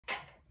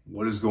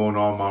What is going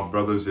on, my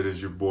brothers? It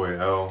is your boy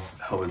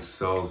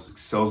elexcels.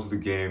 Excels the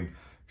game.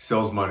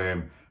 Excels my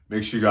name.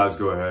 Make sure you guys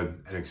go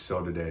ahead and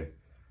excel today.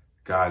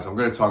 Guys, I'm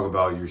going to talk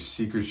about your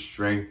secret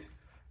strength,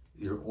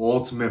 your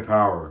ultimate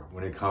power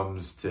when it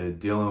comes to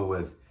dealing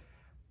with,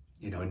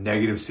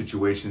 negative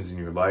situations in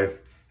your life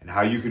and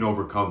how you can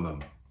overcome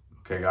them.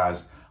 Okay,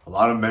 guys, a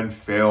lot of men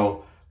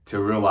fail to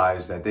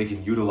realize that they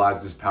can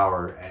utilize this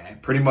power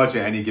pretty much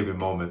at any given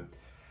moment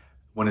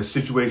when a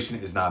situation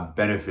is not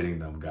benefiting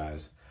them,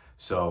 guys.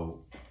 So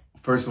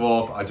first of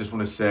all, I just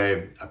want to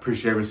say I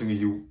appreciate every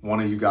single one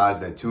of you guys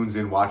that tunes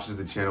in, watches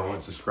the channel,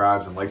 and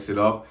subscribes and likes it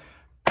up.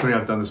 Couldn't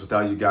have done this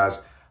without you guys.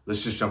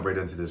 Let's just jump right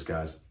into this,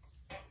 guys.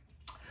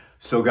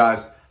 So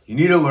guys, you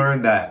need to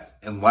learn that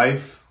in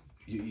life,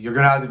 you're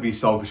going to have to be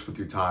selfish with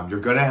your time. You're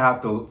going to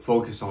have to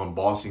focus on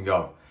bossing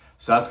up.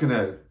 So that's going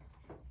to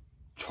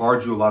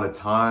charge you a lot of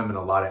time and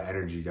a lot of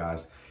energy,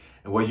 guys.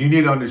 And what you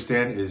need to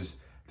understand is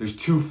there's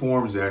two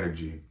forms of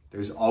energy.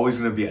 There's always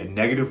going to be a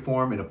negative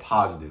form and a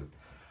positive.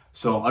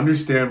 So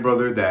understand,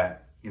 brother,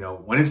 that,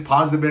 when it's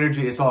positive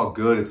energy, it's all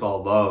good. It's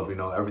all love.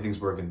 Everything's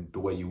working the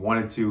way you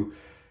want it to.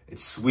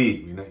 It's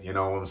sweet. You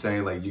know what I'm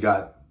saying? Like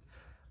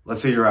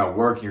let's say you're at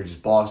work and you're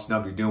just bossing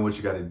up. You're doing what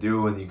you got to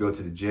do. And you go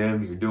to the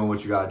gym. You're doing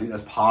what you got to do.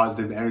 That's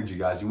positive energy,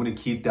 guys. You want to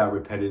keep that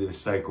repetitive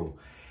cycle.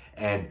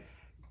 And,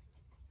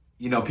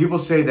 people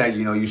say that,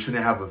 you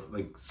shouldn't have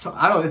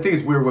I think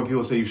it's weird when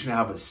people say you shouldn't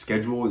have a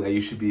schedule, that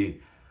you should be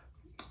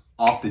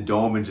off the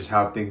dome and just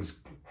have things,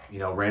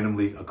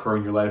 randomly occur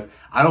in your life.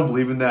 I don't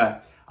believe in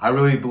that. I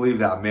really believe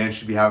that a man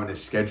should be having a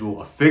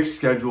fixed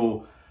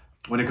schedule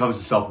when it comes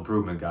to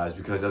self-improvement, guys,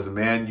 because as a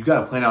man, you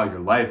got to plan out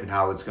your life and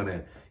how it's going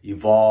to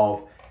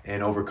evolve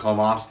and overcome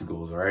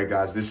obstacles. All right,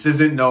 guys, this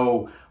isn't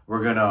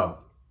we're going to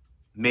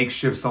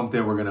makeshift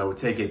something. We're going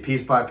to take it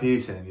piece by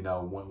piece. And,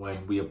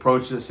 when we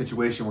approach the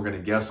situation, we're going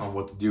to guess on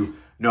what to do.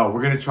 No,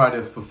 we're going to try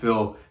to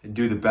fulfill and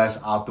do the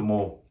best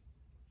optimal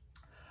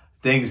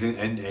things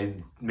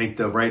and make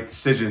the right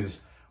decisions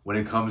when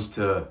it comes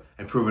to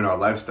improving our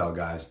lifestyle,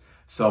 guys.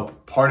 So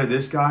part of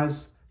this,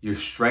 guys, your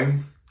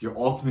strength, your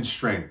ultimate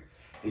strength,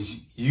 is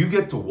you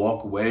get to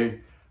walk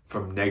away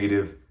from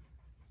negative,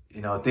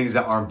 things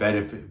that aren't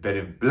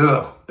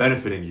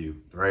benefiting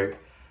you, right?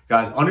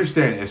 Guys,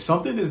 understand, if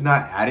something is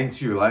not adding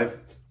to your life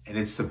and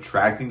it's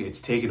subtracting,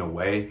 it's taking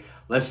away.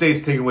 Let's say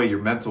it's taking away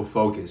your mental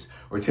focus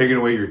or taking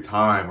away your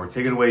time or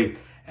taking away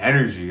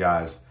energy,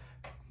 guys,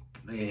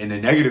 in a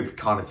negative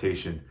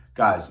connotation.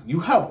 Guys,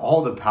 you have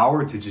all the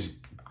power to just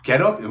get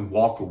up and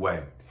walk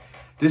away.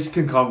 This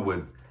can come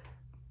with,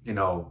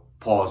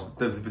 pause.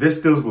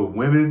 This deals with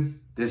women.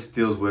 This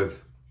deals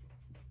with,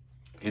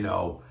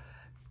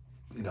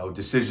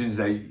 decisions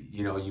that,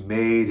 you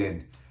made.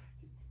 And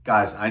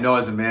guys, I know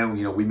as a man,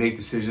 we make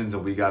decisions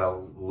and we got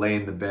to lay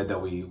in the bed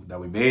that we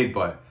made.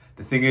 But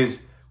the thing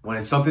is,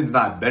 when something's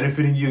not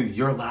benefiting you,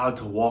 you're allowed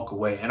to walk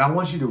away. And I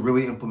want you to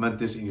really implement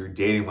this in your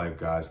dating life,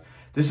 guys.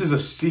 This is a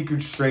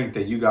secret strength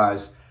that you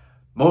guys,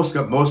 most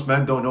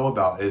men don't know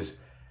about. Is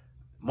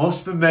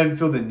most men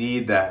feel the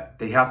need that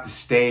they have to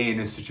stay in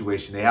a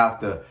situation. They have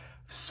to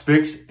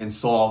fix and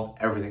solve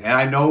everything. And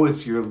I know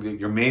it's your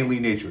manly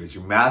nature. It's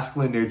your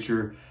masculine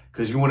nature,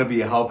 because you want to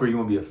be a helper. You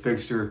want to be a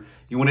fixer.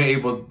 You want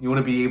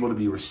to be able to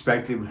be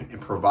respected and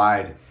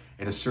provide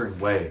in a certain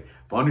way.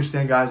 But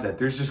understand, guys, that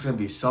there's just going to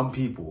be some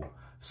people,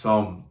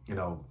 some,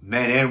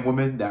 men and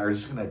women that are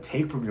just going to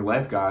take from your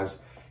life, guys,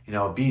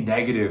 be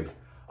negative,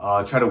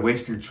 try to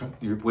waste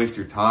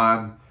your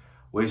time,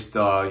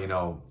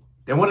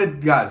 they want to,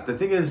 guys, the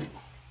thing is,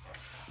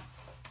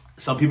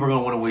 some people are going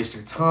to want to waste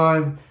your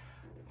time,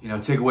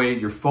 take away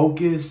your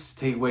focus,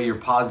 take away your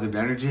positive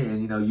energy,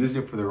 and, use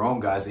it for their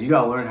own, guys. And you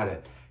got to learn how to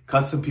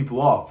cut some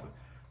people off.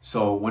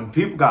 So when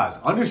people, guys,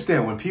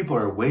 understand, when people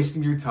are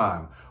wasting your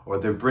time or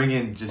they're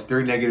bringing just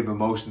their negative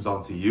emotions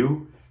onto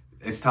you,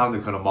 it's time to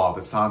cut them off.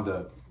 It's time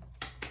to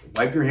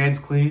wipe your hands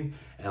clean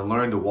and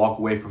learn to walk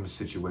away from a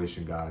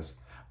situation, guys.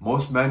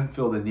 Most men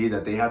feel the need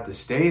that they have to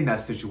stay in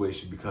that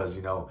situation because,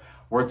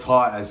 we're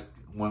taught as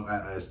when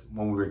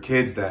we were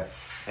kids that,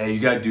 hey, you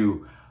got to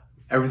do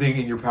everything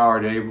in your power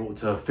to able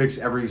to fix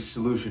every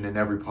solution and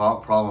every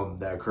problem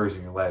that occurs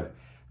in your life.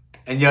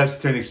 And yes,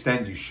 to an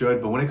extent you should,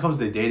 but when it comes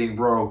to dating,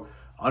 bro,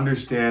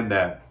 understand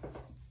that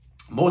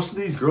most of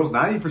these girls,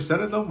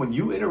 90% of them, when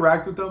you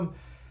interact with them,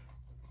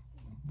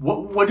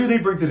 what do they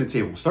bring to the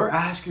table? Start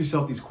asking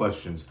yourself these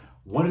questions.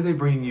 What are they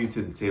bringing you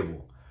to the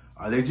table?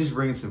 Are they just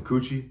bringing some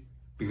coochie?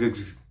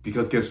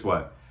 Because guess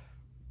what?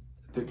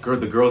 The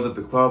girls at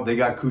the club, they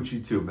got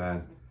coochie too,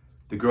 man.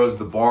 The girls at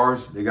the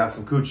bars, they got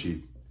some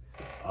coochie.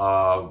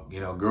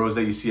 Girls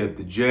that you see at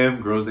the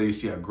gym, girls that you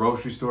see at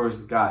grocery stores,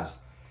 guys,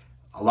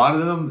 a lot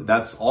of them,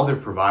 that's all they're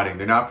providing.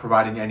 They're not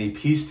providing any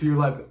peace to your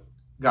life.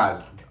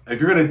 Guys, if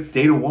you're going to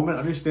date a woman,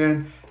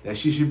 understand that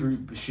she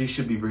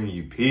should be bringing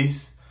you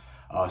peace,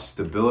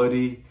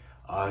 stability.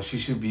 She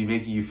should be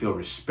making you feel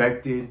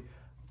respected,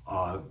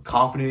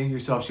 confident in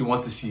yourself. She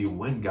wants to see you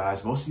win,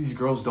 guys. Most of these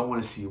girls don't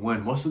want to see you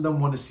win. Most of them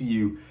want to see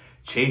you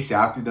chase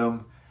after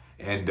them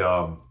and,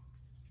 go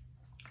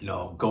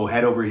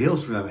head over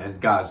heels for them. And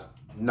guys,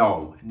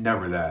 No,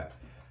 never that.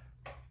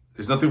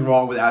 There's nothing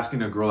wrong with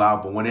asking a girl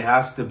out, but when it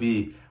has to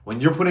be,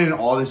 when you're putting in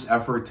all this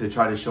effort to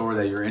try to show her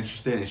that you're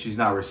interested and she's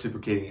not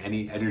reciprocating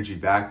any energy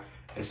back,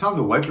 it's time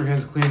to wipe your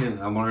hands clean and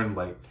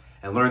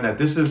learn that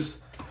this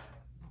is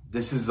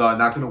not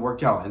going to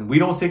work out. And we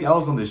don't take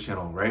L's on this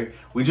channel, right?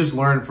 We just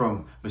learn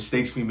from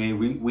mistakes we made.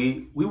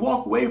 We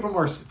walk away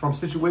from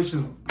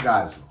situations,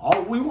 guys.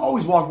 We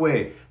always walk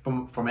away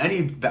from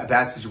any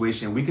bad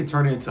situation. We can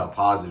turn it into a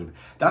positive.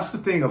 That's the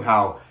thing of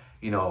how,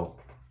 you know,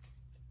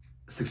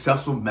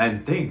 successful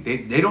men think.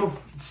 They don't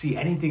see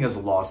anything as a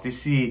loss. They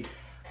see,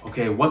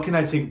 okay, what can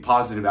I take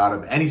positive out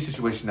of any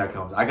situation that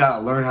comes? I got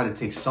to learn how to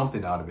take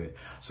something out of it.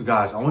 So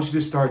guys, I want you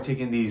to start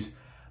taking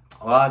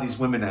a lot of these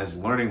women as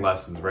learning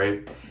lessons,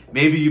 right?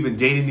 Maybe you've been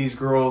dating these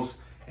girls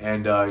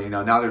and, you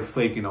know, now they're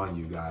flaking on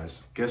you,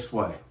 guys. Guess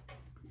what?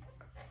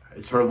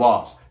 It's her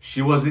loss.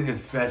 She wasn't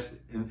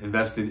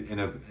invested in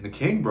a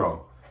king,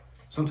 bro.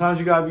 Sometimes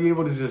you got to be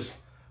able to just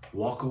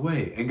walk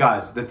away. And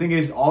guys, the thing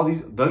is,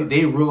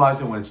 they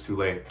realize it when it's too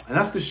late. And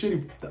that's the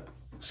shitty,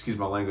 excuse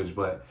my language,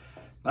 but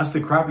that's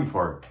the crappy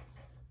part.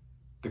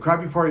 The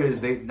crappy part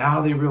is now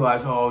they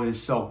realize, oh,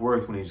 his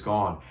self-worth when he's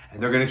gone.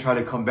 And they're going to try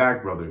to come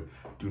back, brother.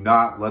 Do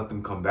not let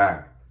them come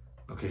back.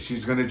 Okay,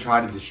 she's going to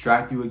try to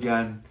distract you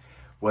again,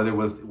 whether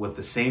with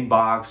the same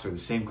box or the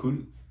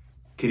same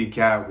kitty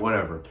cat,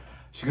 whatever.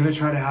 She's going to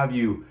try to have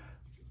you.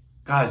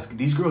 Guys,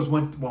 these girls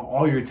want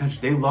all your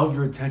attention. They love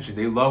your attention.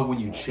 They love when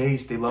you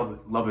chase. They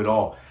love it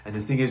all. And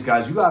the thing is,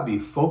 guys, you got to be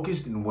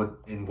focused in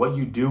what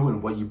you do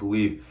and what you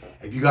believe.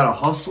 If you got to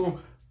hustle,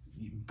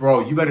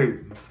 bro, you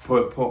better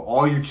put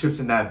all your chips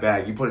in that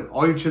bag. You put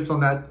all your chips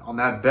on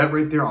that bet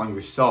right there on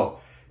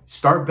yourself.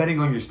 Start betting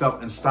on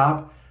yourself and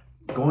stop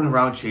going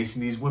around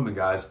chasing these women,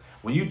 guys.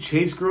 When you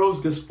chase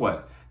girls, guess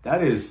what?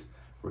 That is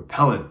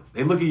repellent.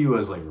 They look at you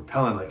as like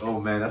repellent, like, oh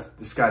man,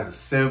 this guy's a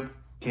simp.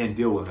 Can't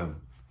deal with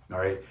him. All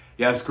right.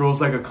 Yes,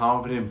 girls like a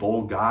confident,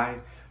 bold guy.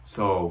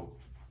 So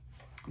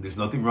there's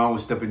nothing wrong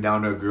with stepping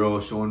down to a girl,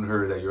 showing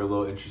her that you're a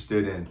little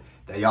interested and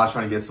that y'all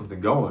trying to get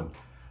something going.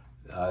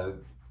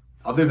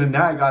 Other than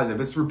that, guys, if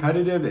it's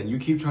repetitive and you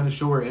keep trying to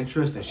show her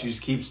interest and she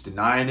just keeps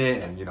denying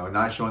it and, you know,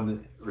 not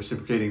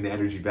reciprocating the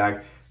energy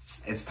back,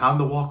 it's time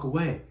to walk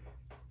away.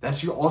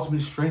 That's your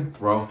ultimate strength,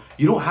 bro.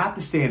 You don't have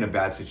to stay in a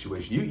bad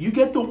situation. You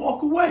get to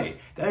walk away.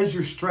 That is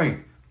your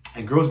strength.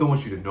 And girls don't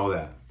want you to know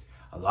that.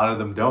 A lot of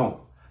them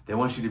don't. They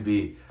want you to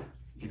be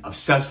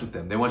obsessed with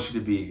them. They want you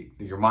to be,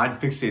 your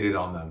mind fixated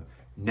on them.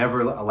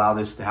 Never allow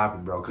this to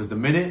happen, bro. Because the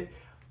minute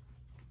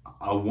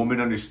a woman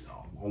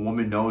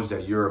knows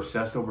that you're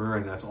obsessed over her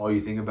and that's all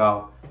you think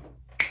about,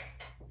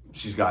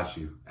 she's got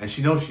you. And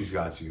she knows she's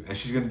got you. And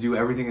she's going to do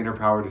everything in her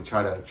power to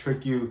try to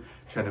trick you,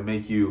 try to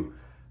make you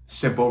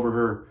simp over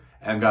her.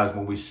 And guys,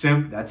 when we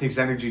simp, that takes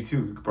energy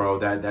too, bro.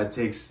 That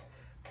takes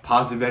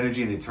positive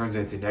energy and it turns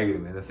into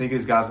negative. And the thing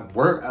is, guys,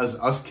 we're, as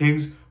us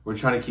kings, we're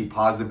trying to keep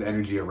positive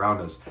energy around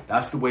us.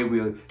 That's the way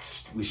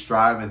we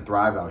strive and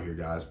thrive out here,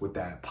 guys, with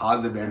that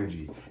positive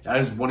energy. That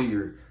is one of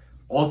your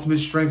ultimate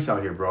strengths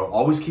out here, bro.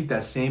 Always keep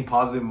that same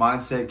positive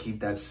mindset. Keep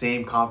that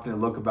same confident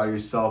look about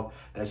yourself.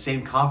 That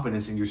same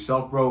confidence in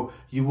yourself, bro.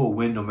 You will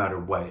win no matter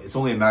what. It's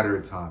only a matter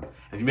of time.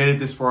 If you made it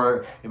this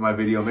far in my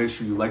video, make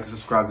sure you like and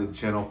subscribe to the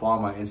channel.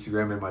 Follow my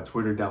Instagram and my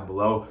Twitter down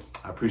below.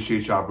 I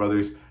appreciate y'all,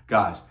 brothers.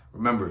 Guys,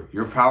 remember,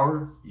 your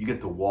power, you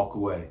get to walk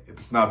away. If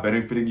it's not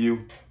benefiting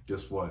you,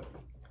 guess what?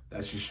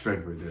 That's your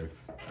strength right there.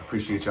 I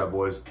appreciate y'all,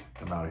 boys.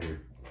 I'm out of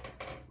here.